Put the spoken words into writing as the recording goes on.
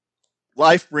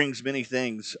Life brings many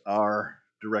things our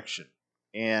direction.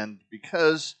 And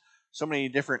because so many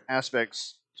different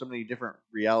aspects, so many different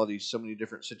realities, so many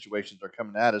different situations are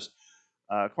coming at us,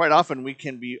 quite often we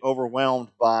can be overwhelmed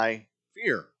by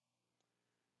fear.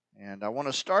 And I want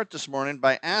to start this morning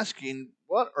by asking,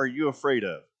 what are you afraid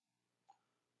of?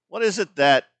 What is it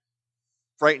that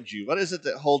frightens you? What is it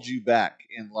that holds you back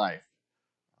in life?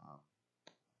 Um,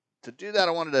 to do that,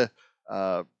 I wanted to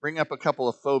bring up a couple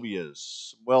of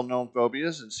phobias, well known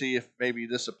phobias, and see if maybe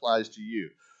this applies to you.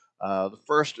 The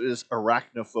first is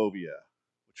arachnophobia,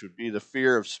 which would be the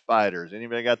fear of spiders.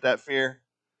 Anybody got that fear?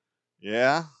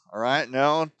 Yeah? All right.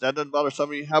 No, that doesn't bother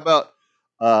somebody. How about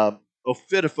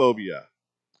ophidiophobia?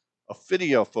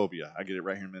 Ophidiophobia. I get it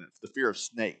right here in a minute. The fear of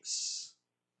snakes.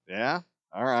 Yeah?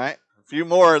 All right. A few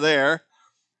more there.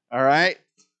 All right.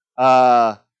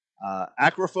 Uh,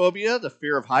 acrophobia, the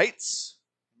fear of heights.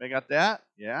 Anybody got that?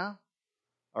 Yeah.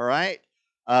 All right.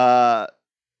 Uh,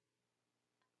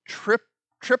 trip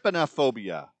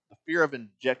trypanophobia, the fear of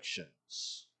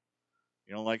injections.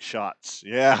 You don't like shots.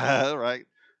 Yeah. All right.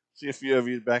 See a few of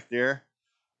you back there.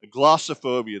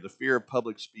 Glossophobia, the fear of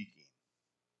public speaking.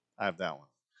 I have that one.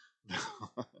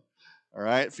 All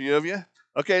right, a few of you.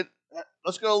 Okay,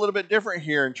 let's go a little bit different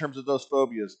here in terms of those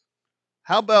phobias.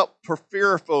 How about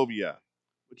porphyrophobia,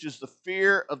 which is the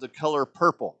fear of the color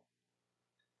purple?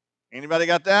 Anybody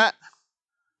got that?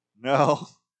 No,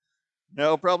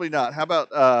 no, probably not. How about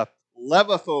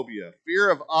levophobia, fear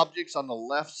of objects on the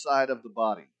left side of the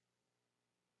body?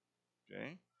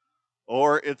 Okay,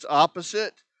 or its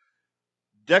opposite,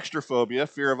 dextrophobia,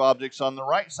 fear of objects on the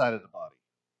right side of the body.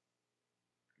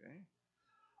 Okay,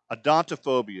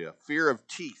 odontophobia, fear of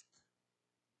teeth.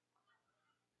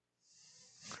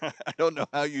 I don't know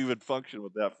how you would function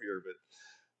with that fear,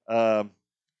 but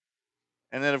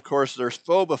and then of course there's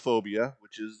phobophobia,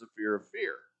 which is the fear of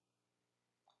fear.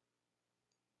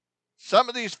 Some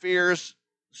of these fears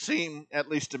seem, at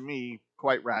least to me,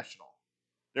 quite rational.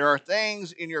 There are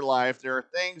things in your life, there are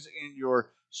things in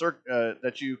your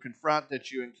that you confront,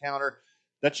 that you encounter,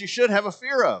 that you should have a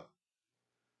fear of.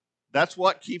 That's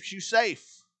what keeps you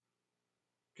safe.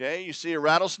 Okay, you see a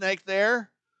rattlesnake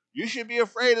there, you should be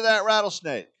afraid of that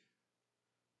rattlesnake.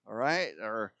 All right,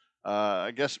 or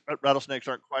I guess rattlesnakes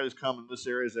aren't quite as common in this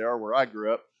area as they are where I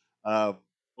grew up. Uh,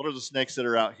 what are the snakes that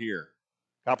are out here?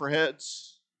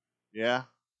 Copperheads? Yeah,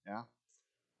 yeah.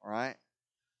 All right.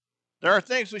 There are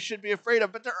things we should be afraid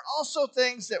of, but there are also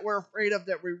things that we're afraid of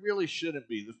that we really shouldn't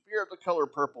be. The fear of the color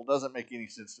purple doesn't make any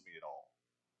sense to me at all.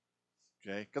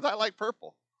 Okay, because I like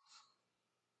purple.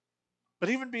 But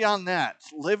even beyond that,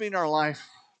 living our life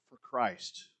for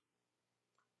Christ,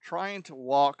 trying to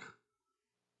walk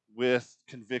with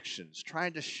convictions,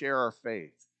 trying to share our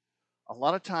faith. A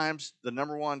lot of times, the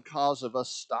number one cause of us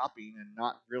stopping and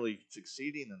not really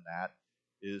succeeding in that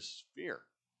is fear.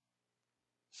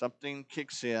 Something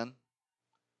kicks in,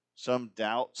 some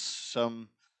doubts, some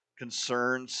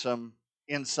concerns, some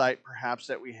insight perhaps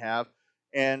that we have,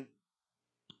 and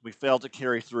we fail to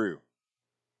carry through.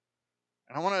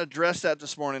 And I want to address that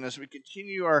this morning as we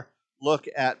continue our look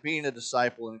at being a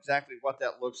disciple and exactly what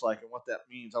that looks like and what that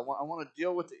means. I want to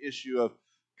deal with the issue of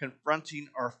confronting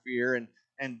our fear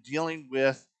and dealing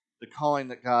with the calling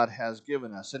that God has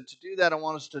given us. And to do that, I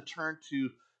want us to turn to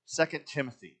Second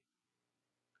Timothy.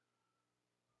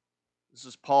 This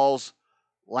is Paul's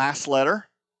last letter.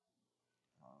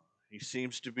 He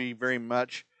seems to be very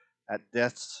much at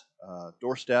death's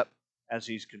doorstep as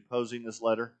he's composing this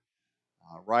letter,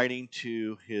 writing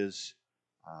to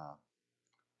uh,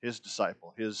 his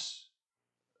disciple, his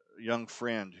young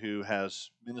friend who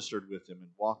has ministered with him and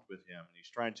walked with him, and he's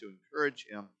trying to encourage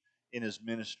him in his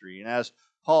ministry. And as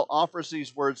Paul offers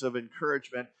these words of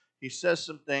encouragement, he says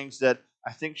some things that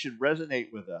I think should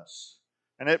resonate with us.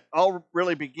 And it all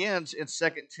really begins in 2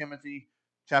 Timothy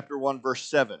chapter 1, verse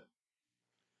 7.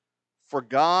 For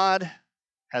God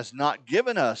has not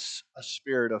given us a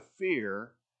spirit of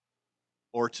fear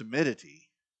or timidity,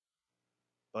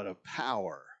 but of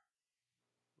power,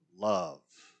 love,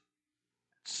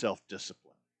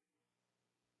 self-discipline.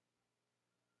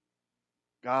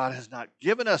 God has not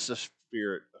given us a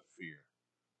spirit of fear.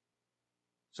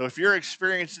 So if you're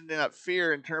experiencing that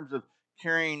fear in terms of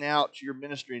carrying out your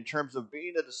ministry, in terms of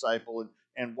being a disciple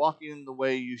and walking in the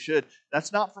way you should,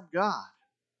 that's not from God.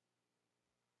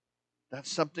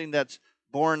 That's something that's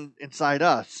born inside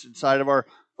us, inside of our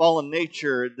fallen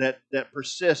nature that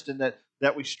persists and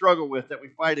that we struggle with, that we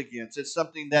fight against. It's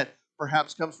something that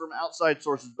perhaps comes from outside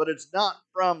sources, but it's not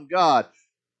from God.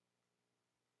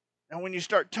 And when you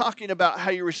start talking about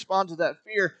how you respond to that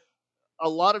fear, a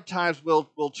lot of times we'll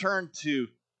turn to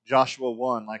Joshua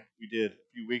 1 like we did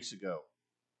a few weeks ago.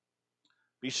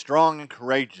 Be strong and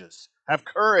courageous. Have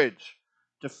courage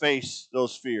to face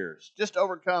those fears. Just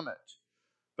overcome it.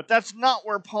 But that's not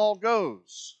where Paul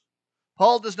goes.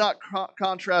 Paul does not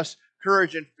contrast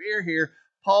courage and fear here.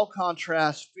 Paul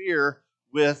contrasts fear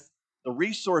with the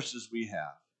resources we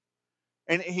have.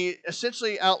 And he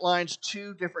essentially outlines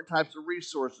two different types of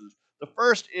resources. The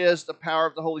first is the power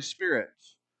of the Holy Spirit,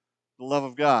 the love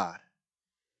of God.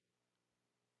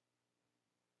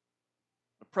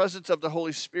 The presence of the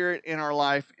Holy Spirit in our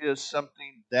life is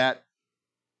something that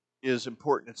is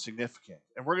important and significant.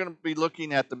 And we're going to be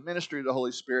looking at the ministry of the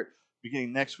Holy Spirit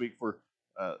beginning next week for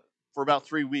about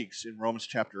 3 weeks in Romans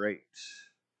chapter 8.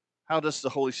 How does the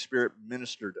Holy Spirit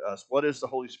minister to us? What is the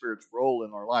Holy Spirit's role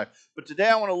in our life? But today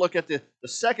I want to look at the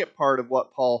second part of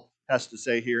what Paul has to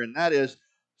say here, and that is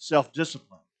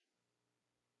self-discipline.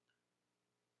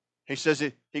 He says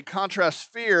he contrasts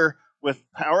fear with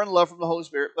power and love from the Holy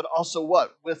Spirit, but also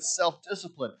what? With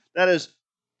self-discipline. That is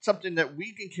something that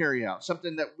we can carry out,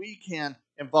 something that we can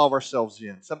involve ourselves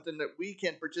in, something that we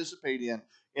can participate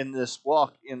in this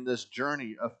walk, in this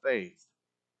journey of faith.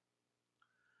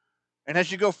 And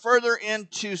as you go further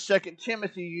into 2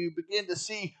 Timothy, you begin to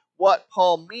see what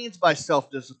Paul means by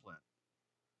self-discipline.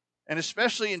 And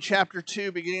especially in chapter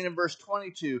 2, beginning in verse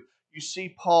 22, you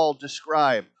see Paul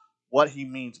describe what he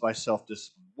means by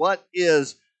self-discipline. What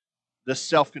is the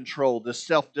self-control, the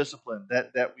self-discipline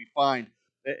that we find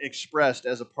expressed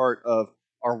as a part of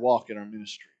our walk in our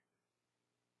ministry?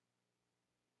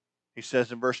 He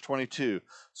says in verse 22,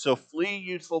 "So flee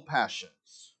youthful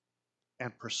passions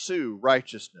and pursue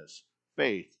righteousness,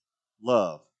 faith,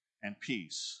 love, and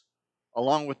peace,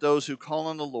 along with those who call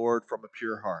on the Lord from a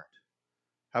pure heart.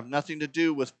 Have nothing to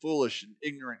do with foolish and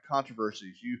ignorant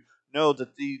controversies. You know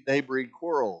that they breed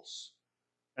quarrels.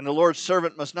 And the Lord's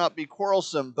servant must not be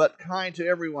quarrelsome, but kind to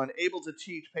everyone, able to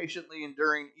teach, patiently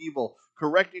enduring evil,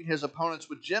 correcting his opponents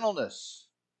with gentleness.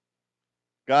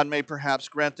 God may perhaps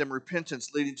grant them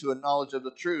repentance leading to a knowledge of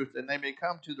the truth, and they may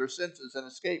come to their senses and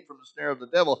escape from the snare of the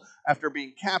devil after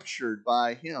being captured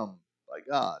by him, by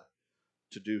God,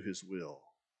 to do his will."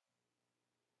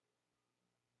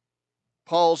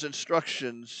 Paul's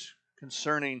instructions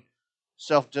concerning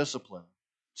self-discipline,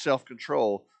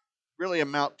 self-control, really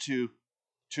amount to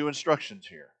two instructions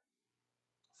here: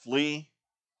 flee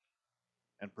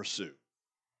and pursue.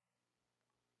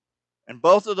 And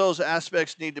both of those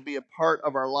aspects need to be a part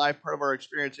of our life, part of our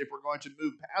experience, if we're going to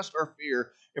move past our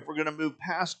fear, if we're going to move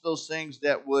past those things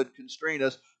that would constrain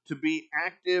us to be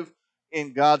active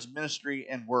in God's ministry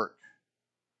and work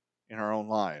in our own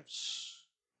lives.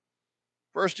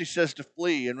 First, he says to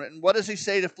flee. And what does he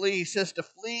say to flee? He says to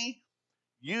flee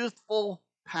youthful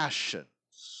passions.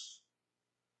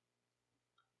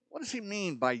 What does he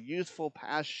mean by youthful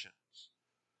passions?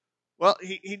 Well,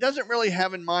 he doesn't really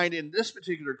have in mind in this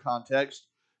particular context,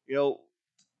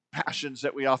 passions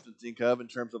that we often think of in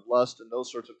terms of lust and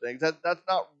those sorts of things. That's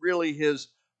not really his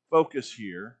focus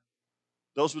here.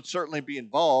 Those would certainly be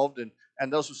involved, and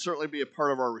those would certainly be a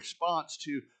part of our response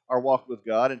to our walk with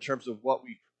God in terms of what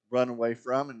we run away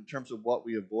from and in terms of what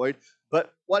we avoid.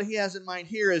 But what he has in mind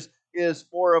here is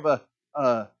more of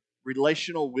a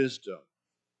relational wisdom.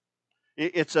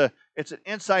 It's an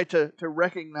insight to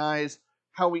recognize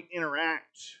how we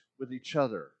interact with each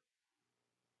other.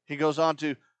 He goes on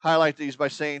to highlight these by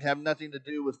saying, have nothing to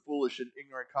do with foolish and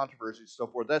ignorant controversies and so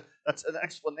forth. That's an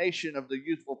explanation of the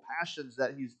youthful passions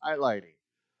that he's highlighting.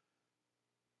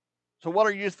 So what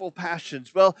are youthful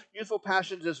passions? Well, youthful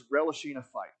passions is relishing a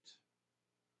fight.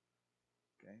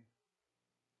 Okay,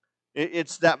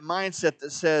 it's that mindset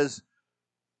that says,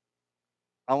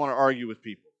 I want to argue with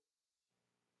people.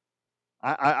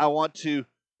 I want to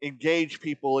engage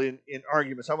people in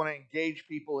arguments. I want to engage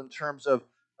people in terms of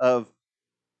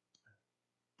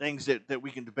things that we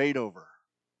can debate over.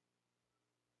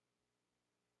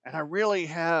 And I really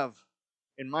have,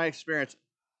 in my experience,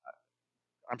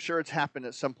 I'm sure it's happened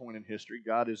at some point in history.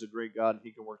 God is a great God and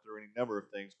he can work through any number of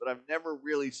things. But I've never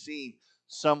really seen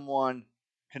someone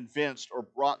convinced or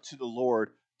brought to the Lord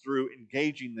through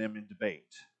engaging them in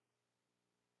debate.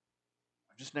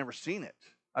 I've just never seen it.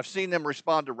 I've seen them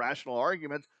respond to rational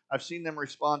arguments. I've seen them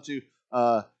respond to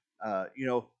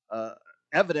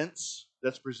evidence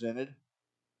that's presented.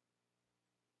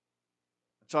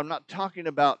 So I'm not talking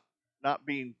about not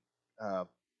being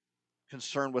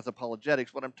concerned with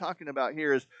apologetics. What I'm talking about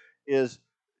here is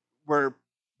where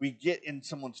we get in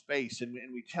someone's face and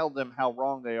we tell them how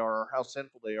wrong they are or how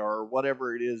sinful they are or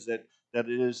whatever it is that it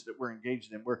is that we're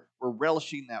engaged in. We're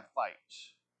relishing that fight.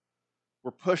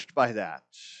 We're pushed by that.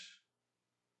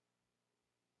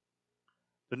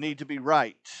 The need to be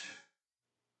right,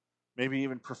 maybe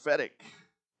even prophetic.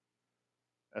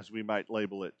 as we might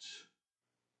label it,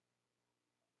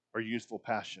 our youthful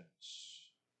passions.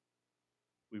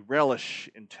 We relish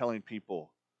in telling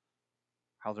people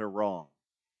how they're wrong.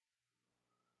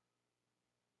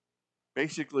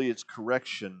 Basically, it's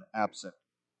correction absent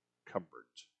comfort.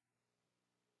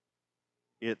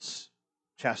 It's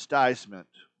chastisement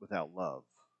without love.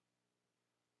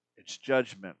 It's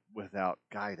judgment without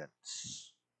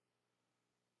guidance.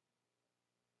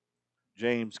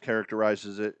 James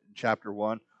characterizes it in chapter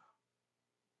 1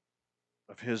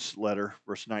 of his letter,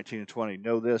 verse 19 and 20.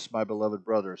 Know this, my beloved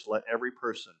brothers, let every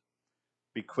person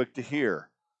be quick to hear,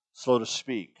 slow to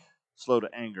speak, slow to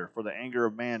anger, for the anger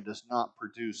of man does not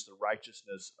produce the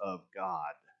righteousness of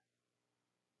God.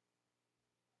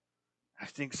 I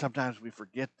think sometimes we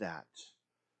forget that.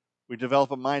 We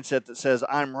develop a mindset that says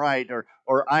I'm right,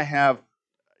 or I have,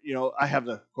 I have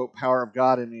the quote power of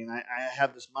God in me, and I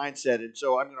have this mindset, and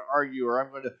so I'm going to argue, or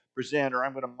I'm going to present, or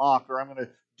I'm going to mock, or I'm going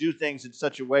to do things in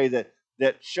such a way that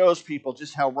shows people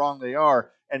just how wrong they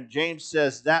are. And James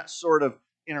says that sort of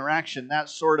interaction, that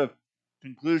sort of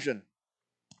conclusion,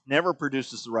 never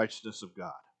produces the righteousness of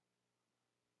God.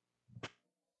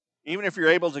 Even if you're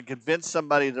able to convince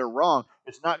somebody they're wrong,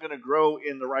 it's not going to grow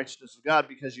in the righteousness of God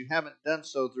because you haven't done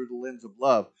so through the lens of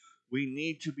love. We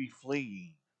need to be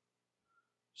fleeing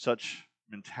such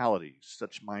mentalities,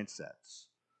 such mindsets.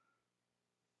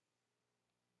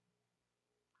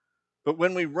 But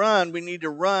when we run, we need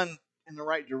to run in the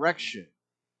right direction.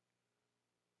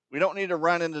 We don't need to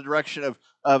run in the direction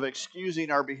of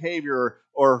excusing our behavior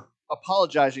or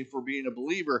apologizing for being a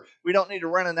believer. We don't need to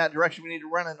run in that direction. We need to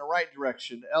run in the right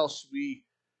direction, else we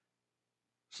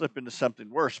slip into something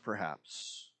worse,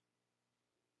 perhaps.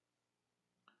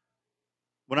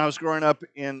 When I was growing up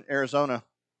in Arizona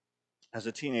as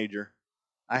a teenager,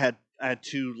 I had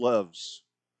two loves,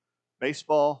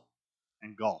 baseball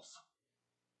and golf.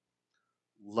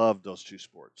 Loved those two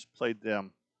sports. Played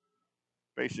them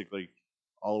basically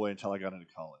all the way until I got into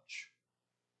college.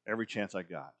 Every chance I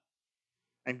got.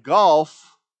 And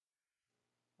golf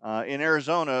in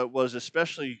Arizona was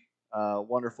especially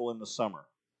wonderful in the summer.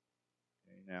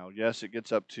 Okay, now, yes, it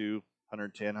gets up to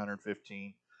 110,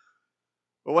 115.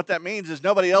 But what that means is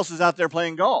nobody else is out there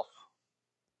playing golf.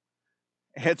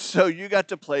 And so you got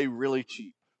to play really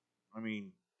cheap. I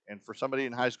mean, and for somebody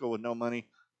in high school with no money,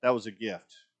 that was a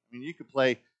gift. I mean, you could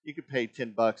pay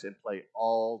 $10 and play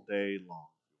all day long.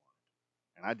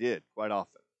 And I did quite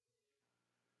often.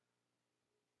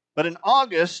 But in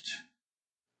August,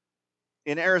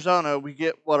 in Arizona, we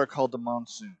get what are called the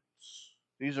monsoons.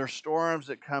 These are storms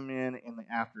that come in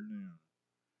the afternoon.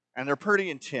 And they're pretty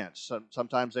intense.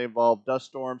 Sometimes they involve dust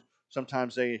storms.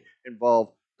 Sometimes they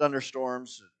involve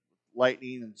thunderstorms,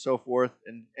 lightning, and so forth.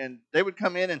 And they would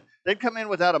come in, and they'd come in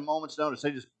without a moment's notice.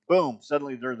 They just, boom,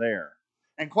 suddenly they're there.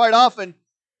 And quite often,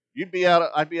 I'd be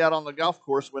out on the golf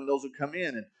course when those would come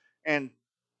in. And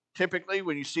typically,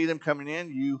 when you see them coming in,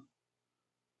 you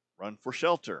run for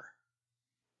shelter.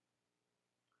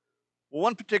 Well,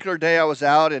 one particular day I was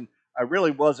out, and I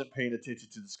really wasn't paying attention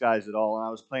to the skies at all. And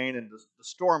I was playing, and the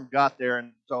storm got there,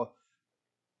 and so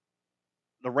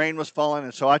the rain was falling,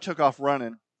 and so I took off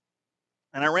running.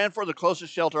 And I ran for the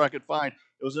closest shelter I could find.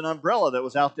 It was an umbrella that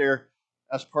was out there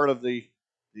as part of the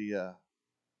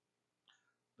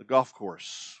golf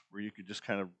course, where you could just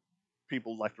kind of,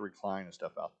 people like to recline and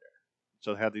stuff out there.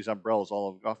 So they had these umbrellas all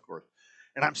over the golf course.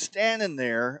 And I'm standing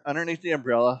there underneath the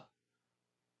umbrella,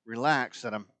 relaxed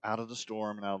that I'm out of the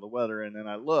storm and out of the weather. And then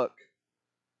I look,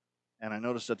 and I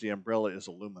notice that the umbrella is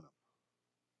aluminum.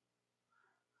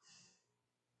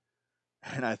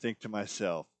 And I think to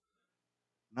myself,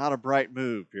 not a bright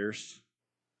move, Pierce.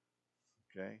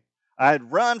 Okay. I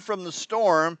had run from the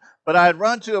storm, but I had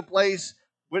run to a place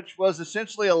which was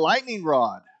essentially a lightning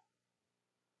rod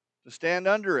to stand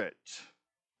under it.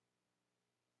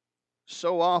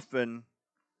 So often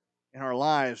in our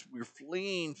lives, we're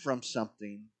fleeing from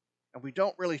something, and we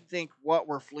don't really think what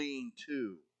we're fleeing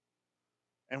to.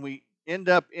 And we end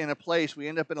up in a place, we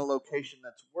end up in a location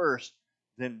that's worse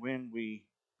than when we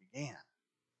began.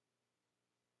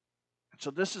 And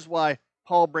so this is why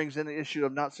Paul brings in the issue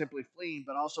of not simply fleeing,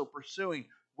 but also pursuing.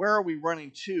 Where are we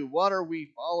running to? What are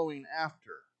we following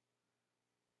after?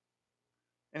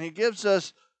 And he gives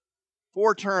us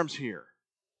 4 terms here,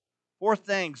 4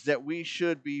 things that we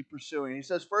should be pursuing. He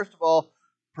says, first of all,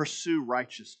 pursue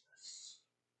righteousness.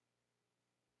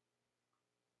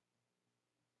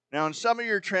 Now, in some of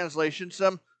your translations,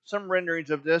 some renderings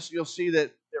of this, you'll see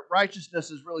that righteousness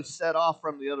is really set off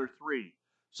from the other 3.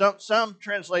 Some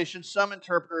translations, some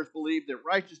interpreters believe that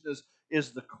righteousness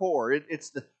is the core.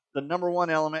 It's the number 1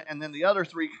 element, and then the other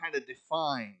 3 kind of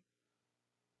define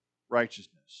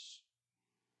righteousness.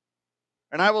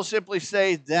 And I will simply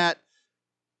say that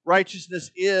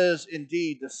righteousness is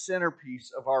indeed the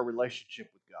centerpiece of our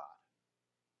relationship with God.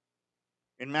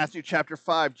 In Matthew chapter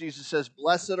 5, Jesus says,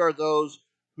 "Blessed are those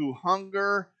who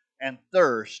hunger and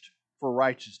thirst for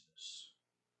righteousness,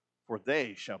 for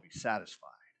they shall be satisfied."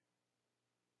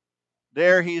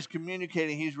 There he's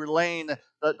communicating, he's relaying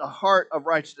the heart of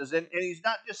righteousness. And he's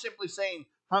not just simply saying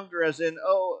hunger as in,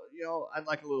 oh, I'd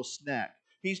like a little snack.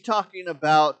 He's talking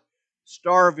about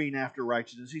starving after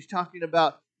righteousness. He's talking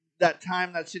about that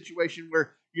time, that situation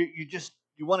where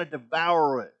you want to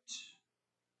devour it.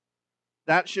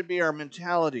 That should be our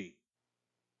mentality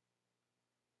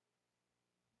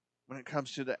when it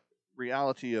comes to the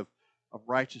reality of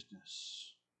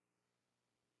righteousness.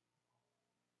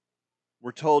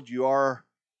 We're told you are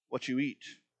what you eat.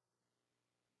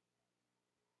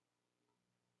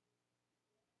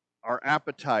 Our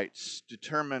appetites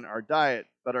determine our diet,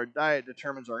 but our diet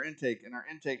determines our intake, and our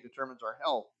intake determines our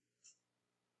health.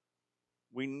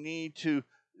 We need to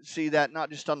see that not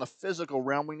just on the physical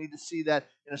realm, we need to see that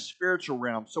in a spiritual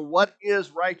realm. So what is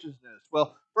righteousness?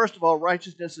 Well, first of all,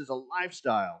 righteousness is a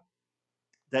lifestyle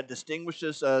that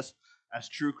distinguishes us as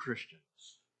true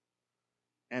Christians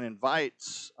and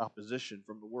invites opposition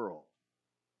from the world.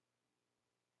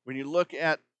 When you look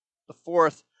at the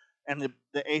fourth and the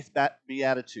eighth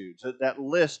Beatitudes, that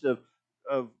list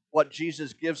of what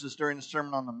Jesus gives us during the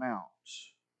Sermon on the Mount,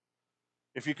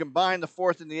 if you combine the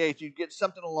fourth and the eighth, you get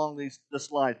something along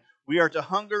this line. We are to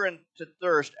hunger and to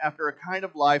thirst after a kind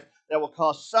of life that will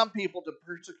cause some people to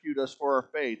persecute us for our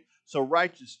faith. So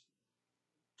righteousness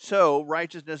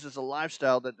is a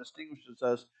lifestyle that distinguishes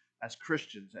us as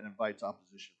Christians and invites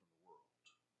opposition from the world.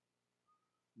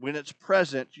 When it's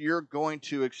present, you're going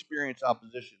to experience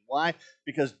opposition. Why?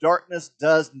 Because darkness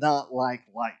does not like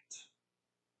light.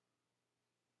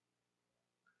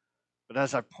 But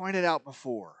as I pointed out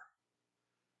before,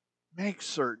 make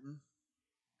certain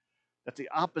that the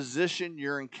opposition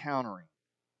you're encountering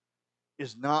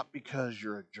is not because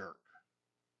you're a jerk.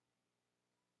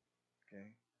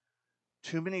 Okay?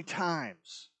 Too many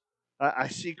times I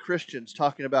see Christians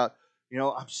talking about,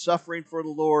 I'm suffering for the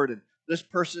Lord, and this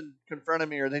person confronted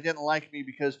me, or they didn't like me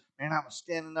because, man, I was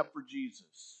standing up for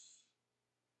Jesus.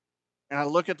 And I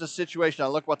look at the situation, I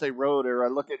look what they wrote, or I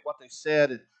look at what they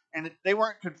said, and they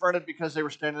weren't confronted because they were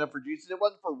standing up for Jesus. It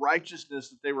wasn't for righteousness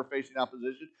that they were facing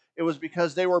opposition. It was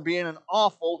because they were being an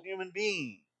awful human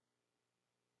being.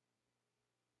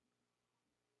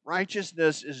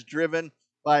 Righteousness is driven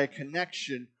by a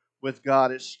connection with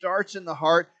God. It starts in the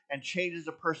heart and changes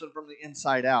a person from the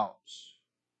inside out.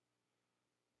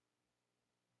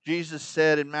 Jesus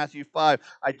said in Matthew 5,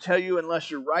 "I tell you,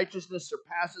 unless your righteousness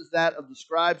surpasses that of the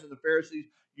scribes and the Pharisees,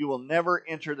 you will never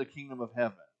enter the kingdom of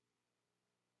heaven."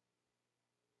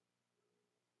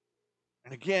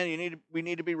 And again, we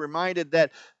need to be reminded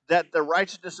that the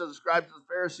righteousness of the scribes and the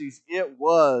Pharisees, it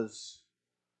was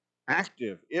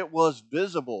active. It was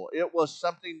visible. It was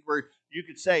something where you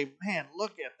could say, man,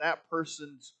 look at that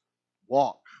person's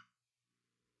walk.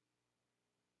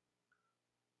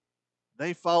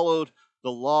 They followed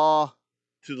the law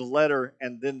to the letter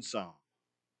and then some.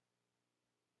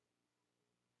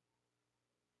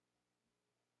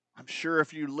 I'm sure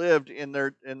if you lived in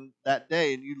that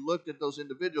day and you looked at those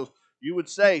individuals, you would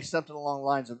say something along the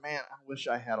lines of, man, I wish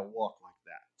I had a walk like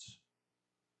that.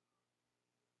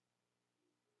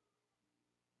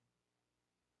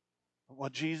 But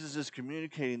what Jesus is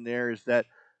communicating there is that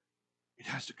it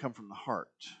has to come from the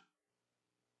heart.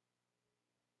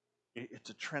 It's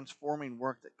a transforming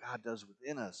work that God does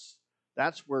within us.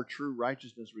 That's where true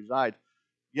righteousness resides.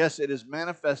 Yes, it is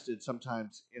manifested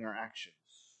sometimes in our actions.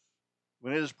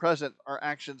 When it is present, our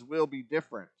actions will be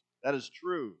different. That is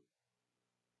true.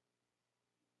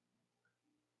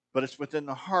 But it's within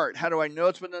the heart. How do I know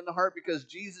it's within the heart? Because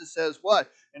Jesus says what?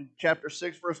 In chapter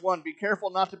 6, verse 1, "Be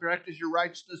careful not to practice your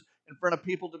righteousness in front of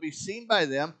people to be seen by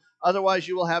them. Otherwise,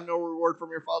 you will have no reward from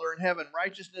your Father in heaven."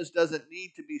 Righteousness doesn't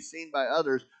need to be seen by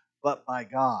others, but by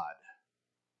God.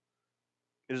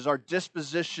 It is our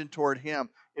disposition toward Him.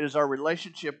 It is our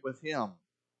relationship with Him.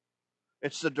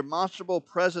 It's the demonstrable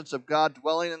presence of God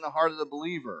dwelling in the heart of the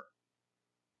believer.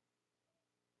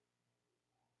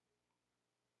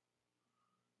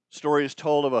 Story is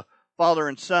told of a father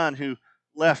and son who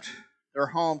left their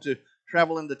home to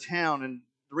travel into town, and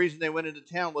the reason they went into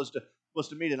town was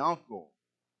to meet an uncle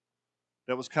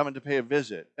that was coming to pay a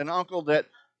visit, an uncle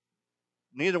that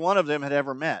neither one of them had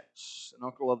ever met, an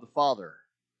uncle of the father.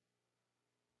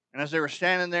 And as they were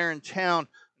standing there in town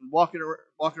and walking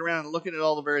around and looking at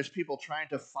all the various people trying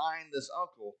to find this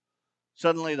uncle,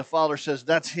 suddenly the father says,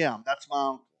 "That's him. That's my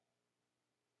uncle."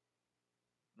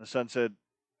 And the son said,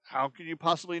 How can you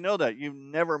possibly know that? You've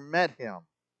never met him.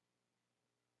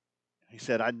 He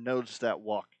said, I noticed that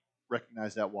walk,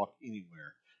 recognize that walk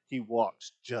anywhere. He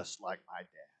walks just like my dad.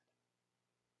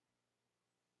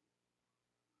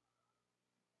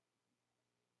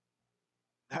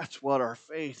 That's what our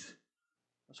faith,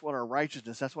 that's what our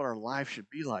righteousness, that's what our life should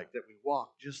be like, that we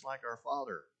walk just like our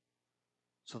Father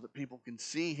so that people can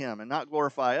see him and not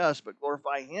glorify us, but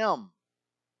glorify him.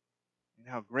 And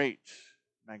how great,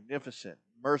 magnificent,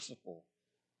 merciful,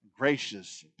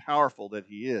 gracious, and powerful that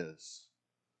he is.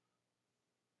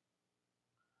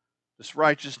 This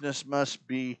righteousness must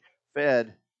be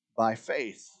fed by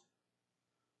faith,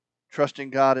 trusting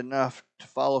God enough to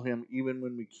follow him even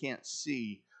when we can't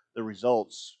see the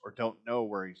results or don't know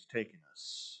where he's taking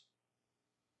us.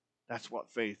 That's what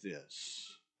faith is.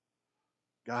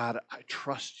 God, I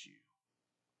trust you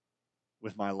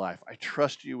with my life. I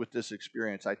trust you with this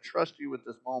experience. I trust you with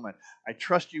this moment. I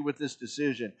trust you with this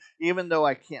decision, even though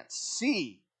I can't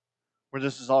see where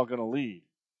this is all going to lead.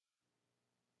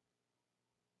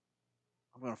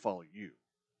 I'm going to follow you.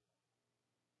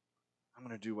 I'm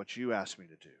going to do what you ask me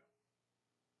to do.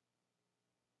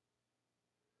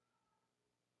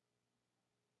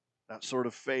 That sort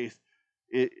of faith,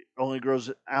 it only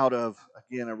grows out of,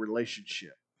 again, a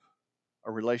relationship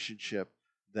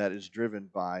that is driven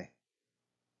by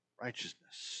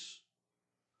righteousness.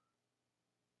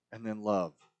 And then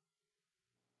love.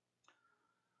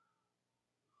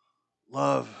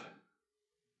 Love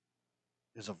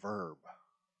is a verb.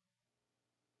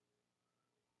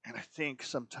 And I think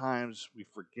sometimes we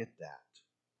forget that.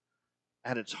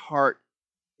 At its heart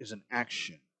is an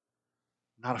action,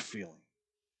 not a feeling.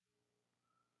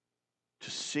 To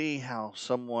see how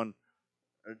someone,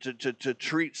 to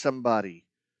treat somebody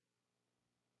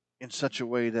in such a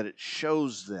way that it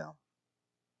shows them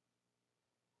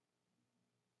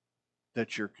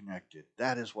that you're connected.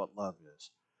 That is what love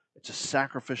is. It's a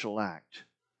sacrificial act.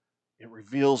 It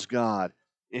reveals God.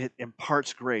 It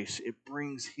imparts grace. It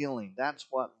brings healing. That's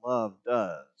what love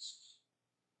does.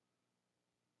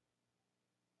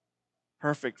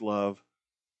 Perfect love,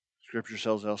 Scripture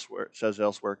says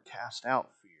elsewhere, cast out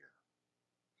fear.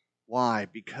 Why?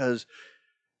 Because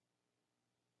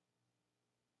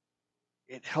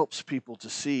it helps people to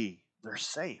see they're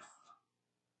safe.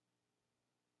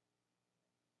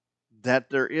 That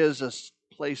there is a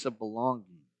place of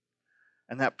belonging.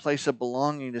 And that place of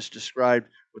belonging is described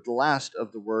with the last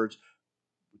of the words,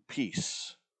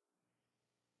 peace.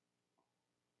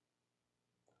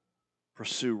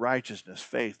 Pursue righteousness,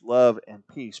 faith, love, and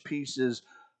peace. Peace is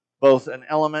both an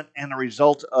element and a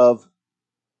result of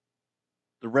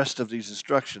the rest of these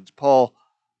instructions. Paul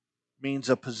means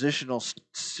a positional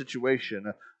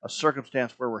situation, a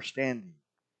circumstance where we're standing.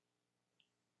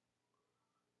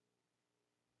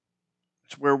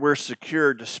 It's where we're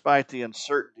secure despite the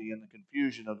uncertainty and the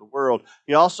confusion of the world.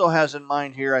 He also has in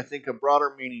mind here, I think, a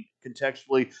broader meaning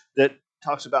contextually that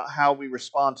talks about how we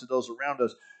respond to those around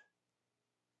us.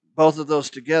 Both of those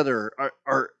together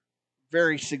are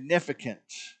very significant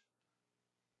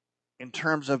in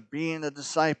terms of being a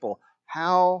disciple.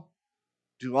 How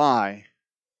do I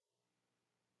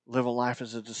live a life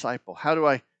as a disciple? How do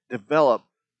I develop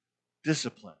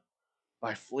discipline?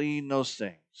 By fleeing those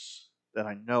things that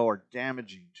I know are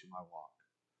damaging to my walk.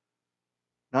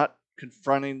 Not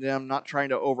confronting them, not trying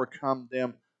to overcome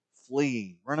them,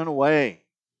 fleeing, running away.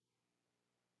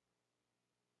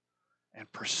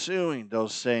 And pursuing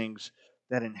those things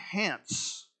that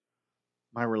enhance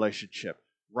my relationship.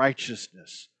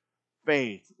 Righteousness,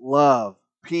 faith, love,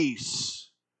 peace.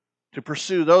 To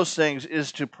pursue those things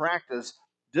is to practice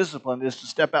discipline, is to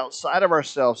step outside of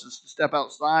ourselves, is to step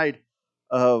outside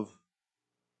of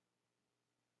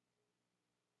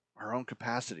our own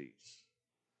capacities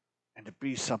and to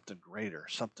be something greater,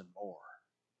 something more.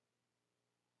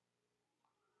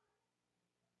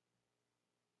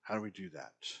 How do we do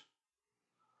that?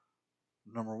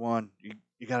 Number one,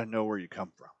 you got to know where you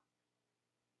come from.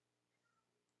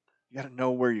 You got to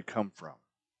know where you come from.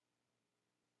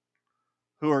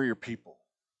 Who are your people?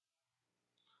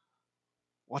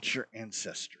 What's your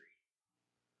ancestry?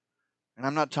 And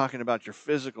I'm not talking about your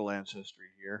physical ancestry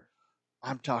here.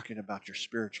 I'm talking about your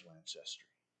spiritual ancestry.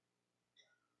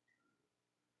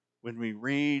 When we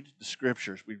read the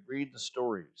scriptures, we read the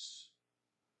stories.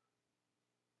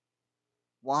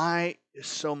 Why is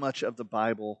so much of the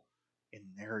Bible in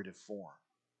narrative form?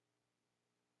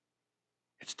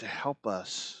 It's to help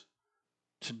us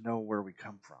to know where we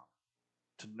come from,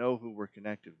 to know who we're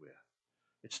connected with.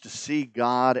 It's to see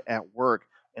God at work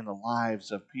in the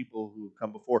lives of people who have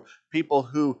come before, people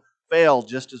who fail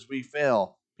just as we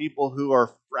fail, people who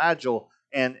are fragile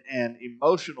and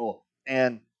emotional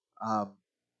and um,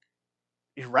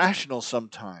 irrational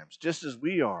sometimes, just as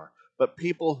we are, but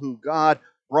people who God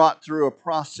brought through a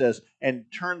process and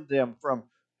turned them from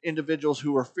individuals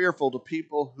who were fearful to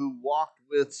people who walked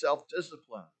with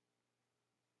self-discipline.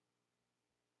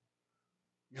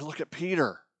 You look at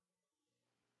Peter.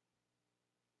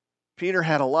 Peter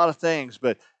had a lot of things,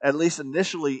 but at least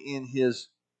initially in his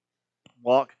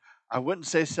walk, I wouldn't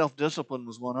say self-discipline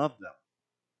was one of them.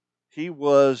 He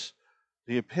was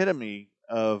the epitome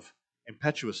of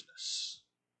impetuousness,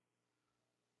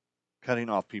 cutting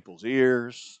off people's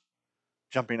ears,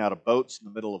 jumping out of boats in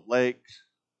the middle of lakes.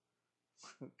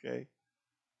 Okay.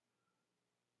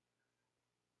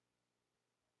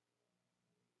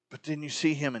 But then you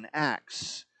see him in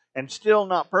Acts, and still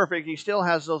not perfect. He still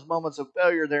has those moments of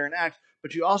failure there in Acts,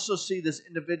 but you also see this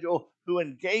individual who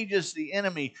engages the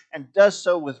enemy and does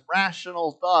so with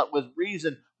rational thought, with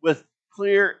reason, with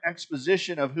clear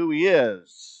exposition of who he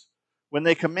is. When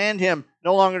they command him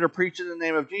no longer to preach in the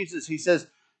name of Jesus, he says,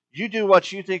 "You do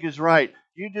what you think is right.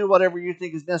 You do whatever you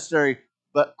think is necessary,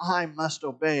 but I must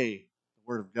obey the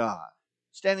word of God."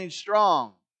 Standing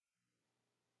strong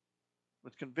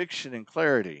with conviction and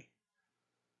clarity.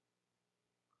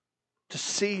 To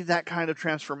see that kind of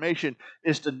transformation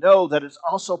is to know that it's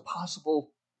also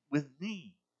possible with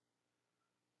me.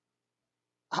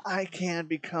 I am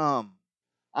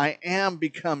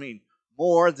becoming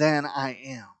more than I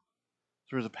am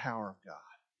through the power of God.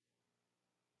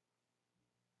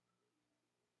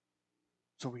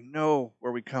 So we know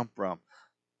where we come from.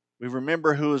 We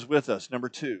remember who is with us. Number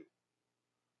 2.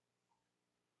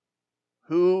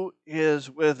 Who is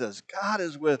with us? God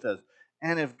is with us.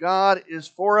 And if God is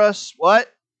for us, what?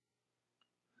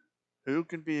 Who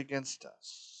can be against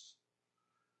us?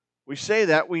 We say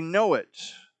that, we know it.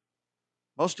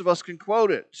 Most of us can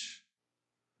quote it.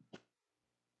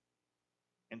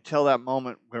 Until that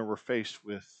moment where we're faced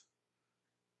with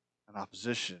an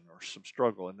opposition or some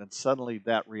struggle, and then suddenly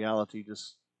that reality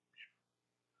just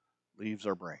leaves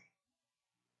our brain.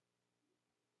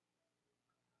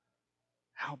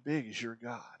 How big is your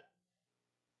God?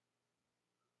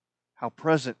 How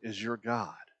present is your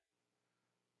God?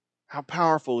 How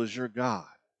powerful is your God?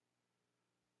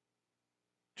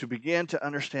 To begin to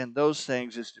understand those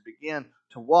things is to begin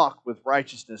to walk with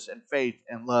righteousness and faith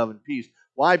and love and peace.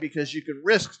 Why? Because you can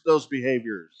risk those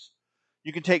behaviors.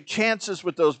 You can take chances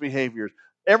with those behaviors.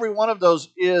 Every one of those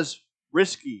is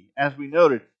risky, as we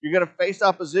noted. You're going to face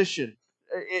opposition.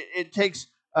 It takes,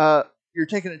 you're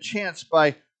taking a chance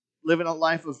by living a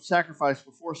life of sacrifice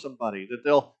before somebody, that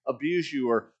they'll abuse you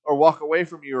or walk away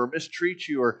from you or mistreat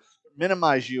you or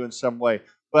minimize you in some way.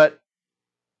 But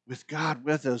with God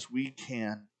with us, we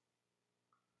can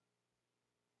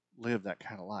live that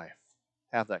kind of life,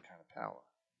 have that kind of power.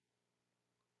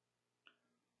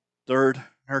 Third,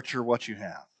 nurture what you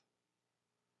have.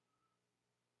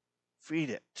 Feed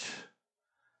it.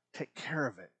 Take care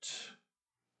of it.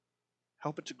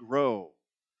 Help it to grow.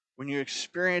 When you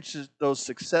experience those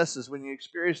successes, when you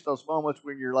experience those moments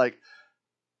when you're like,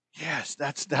 yes,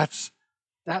 that's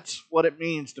what it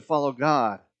means to follow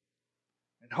God.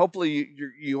 And hopefully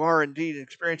you are indeed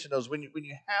experiencing those. When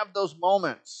you have those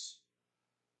moments,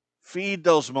 feed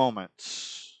those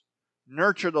moments.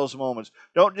 Nurture those moments.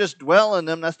 Don't just dwell in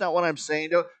them. That's not what I'm saying.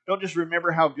 Don't just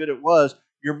remember how good it was.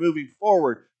 You're moving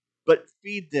forward. But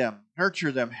feed them,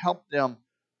 nurture them, help them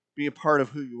be a part of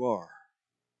who you are.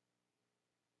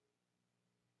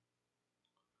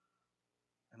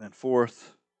 And then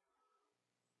fourth,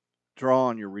 draw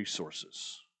on your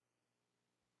resources.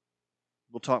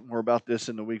 We'll talk more about this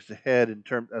in the weeks ahead in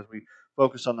terms as we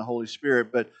focus on the Holy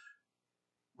Spirit. But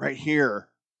right here,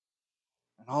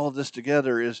 and all of this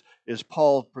together is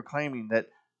Paul proclaiming that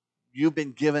you've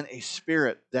been given a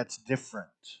spirit that's different.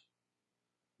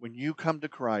 When you come to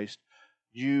Christ,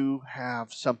 you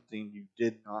have something you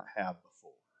did not have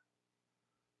before.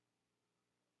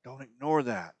 Don't ignore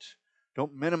that.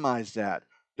 Don't minimize that.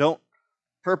 Don't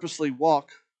purposely walk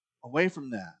away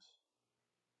from that.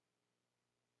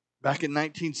 Back in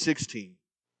 1916,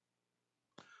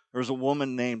 there was a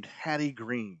woman named Hattie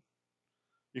Green.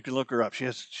 You can look her up.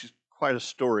 She's quite a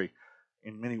story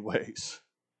in many ways.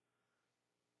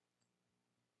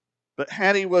 But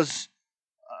Hattie was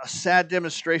a sad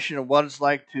demonstration of what it's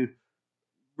like to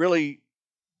really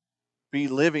be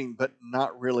living but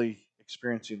not really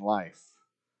experiencing life.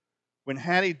 When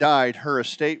Hattie died, her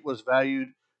estate was valued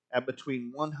at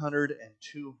between $100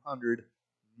 and $200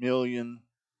 million.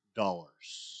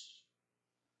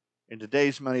 In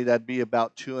today's money, that'd be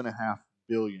about $2.5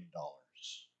 billion.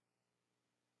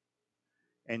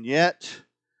 And yet,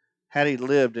 Hattie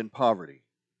lived in poverty.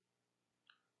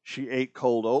 She ate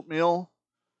cold oatmeal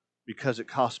because it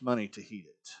cost money to heat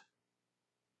it.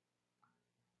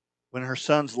 When her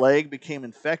son's leg became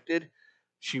infected,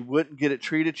 she wouldn't get it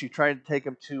treated. She tried to take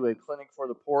him to a clinic for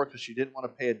the poor because she didn't want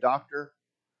to pay a doctor.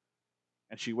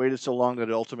 And she waited so long that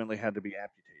it ultimately had to be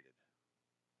amputated.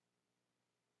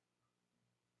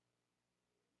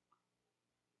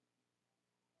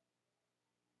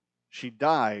 She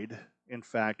died, in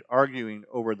fact, arguing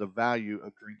over the value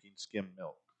of drinking skim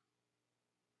milk.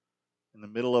 In the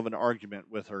middle of an argument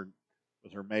with her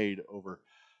maid over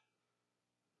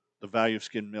the value of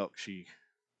skim milk, she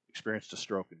experienced a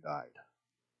stroke and died.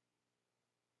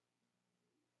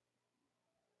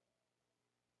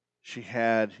 She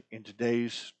had, in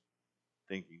today's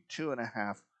thinking,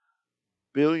 $2.5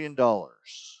 billion.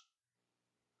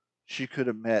 She could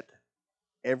have met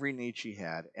every need she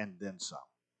had and then some.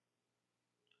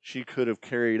 She could have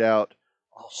carried out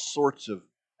all sorts of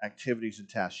activities and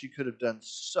tasks. She could have done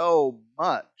so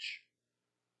much.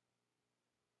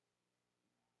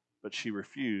 But she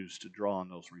refused to draw on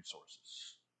those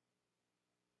resources.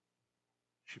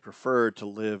 She preferred to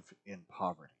live in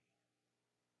poverty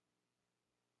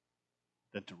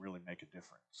than to really make a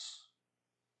difference.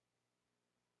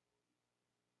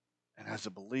 And as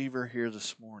a believer here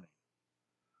this morning,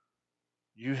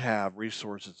 you have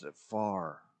resources that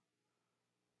far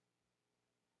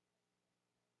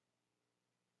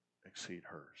exceed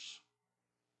hers.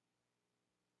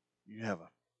 You have an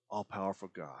all-powerful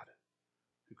God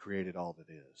who created all that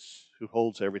is, who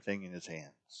holds everything in his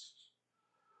hands.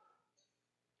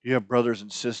 You have brothers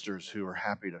and sisters who are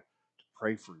happy to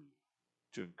pray for you,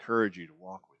 to encourage you, to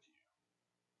walk with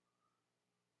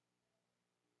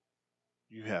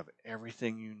you. You have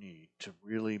everything you need to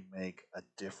really make a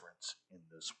difference in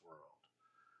this world.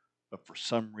 But for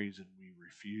some reason, we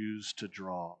refuse to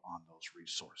draw on those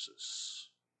resources.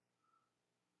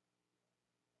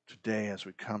 Today, as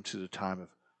we come to the time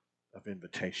of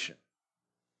invitation,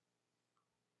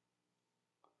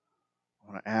 I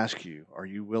want to ask you, are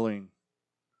you willing,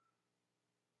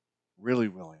 really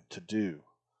willing to do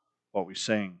what we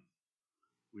sang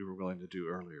we were willing to do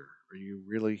earlier? Are you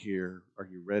really here? Are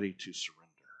you ready to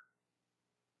surrender?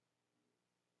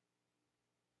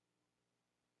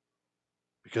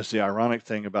 Because the ironic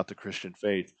thing about the Christian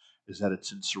faith is that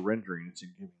it's in surrendering, it's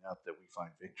in giving up that we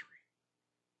find victory.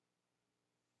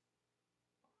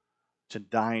 It's in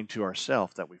dying to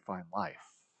ourselves that we find life.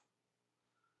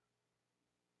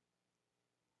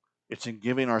 It's in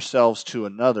giving ourselves to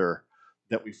another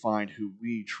that we find who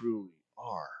we truly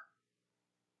are.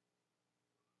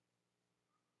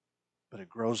 But it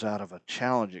grows out of a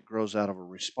challenge, it grows out of a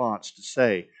response to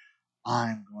say,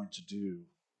 I'm going to do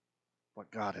what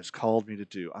God has called me to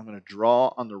do. I'm going to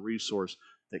draw on the resource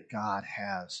that God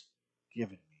has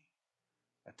given me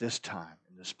at this time,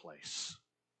 in this place.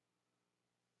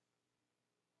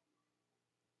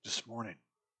 This morning,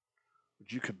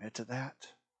 would you commit to that?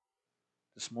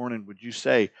 This morning, would you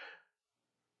say,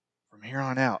 from here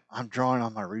on out, I'm drawing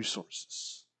on my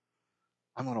resources.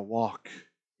 I'm going to walk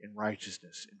in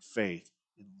righteousness, in faith,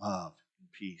 in love, in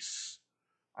peace.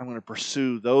 I'm going to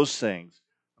pursue those things.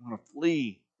 I'm going to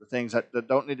flee the things that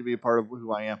don't need to be a part of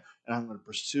who I am, and I'm going to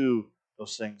pursue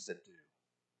those things that do.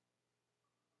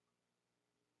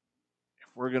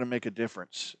 If we're going to make a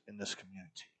difference in this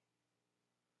community,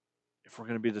 if we're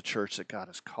going to be the church that God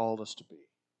has called us to be,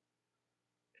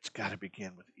 it's got to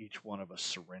begin with each one of us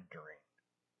surrendering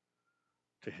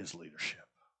to his leadership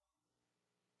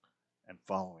and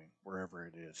following wherever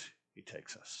it is he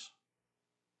takes us.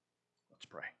 Let's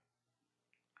pray.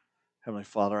 Heavenly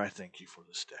Father, I thank you for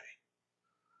this day.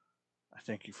 I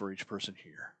thank you for each person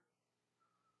here.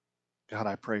 God,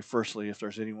 I pray firstly if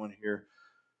there's anyone here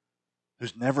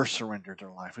who's never surrendered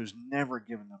their life, who's never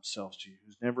given themselves to you,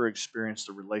 who's never experienced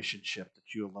the relationship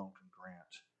that you alone can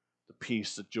grant, the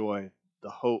peace, the joy, the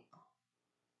hope,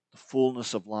 the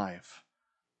fullness of life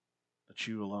that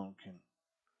you alone can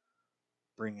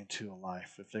bring into a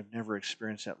life. If they've never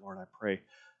experienced that, Lord, I pray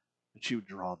that you would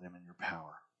draw them in your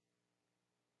power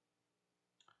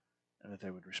and that they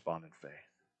would respond in faith.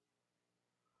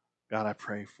 God, I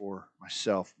pray for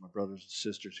myself, my brothers and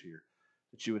sisters here,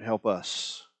 that you would help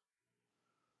us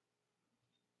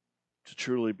to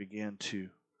truly begin to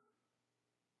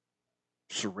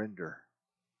surrender.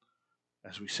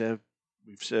 As we've said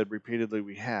repeatedly,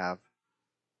 we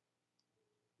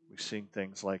sing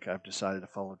things like, I've decided to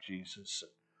follow Jesus,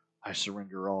 I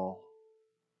surrender all.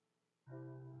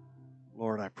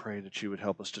 Lord, I pray that you would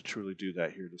help us to truly do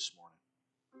that here this morning.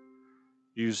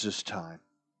 Use this time.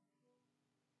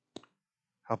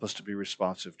 Help us to be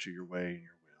responsive to your way and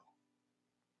your will.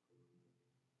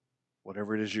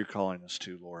 Whatever it is you're calling us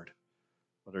to, Lord,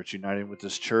 whether it's uniting with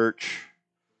this church,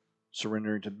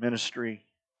 surrendering to ministry,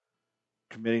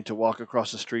 committing to walk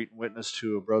across the street and witness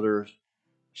to a brother or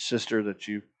sister that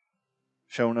you've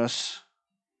shown us.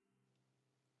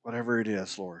 Whatever it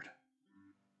is, Lord,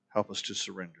 help us to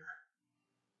surrender.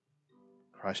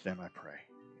 In Christ's name I pray.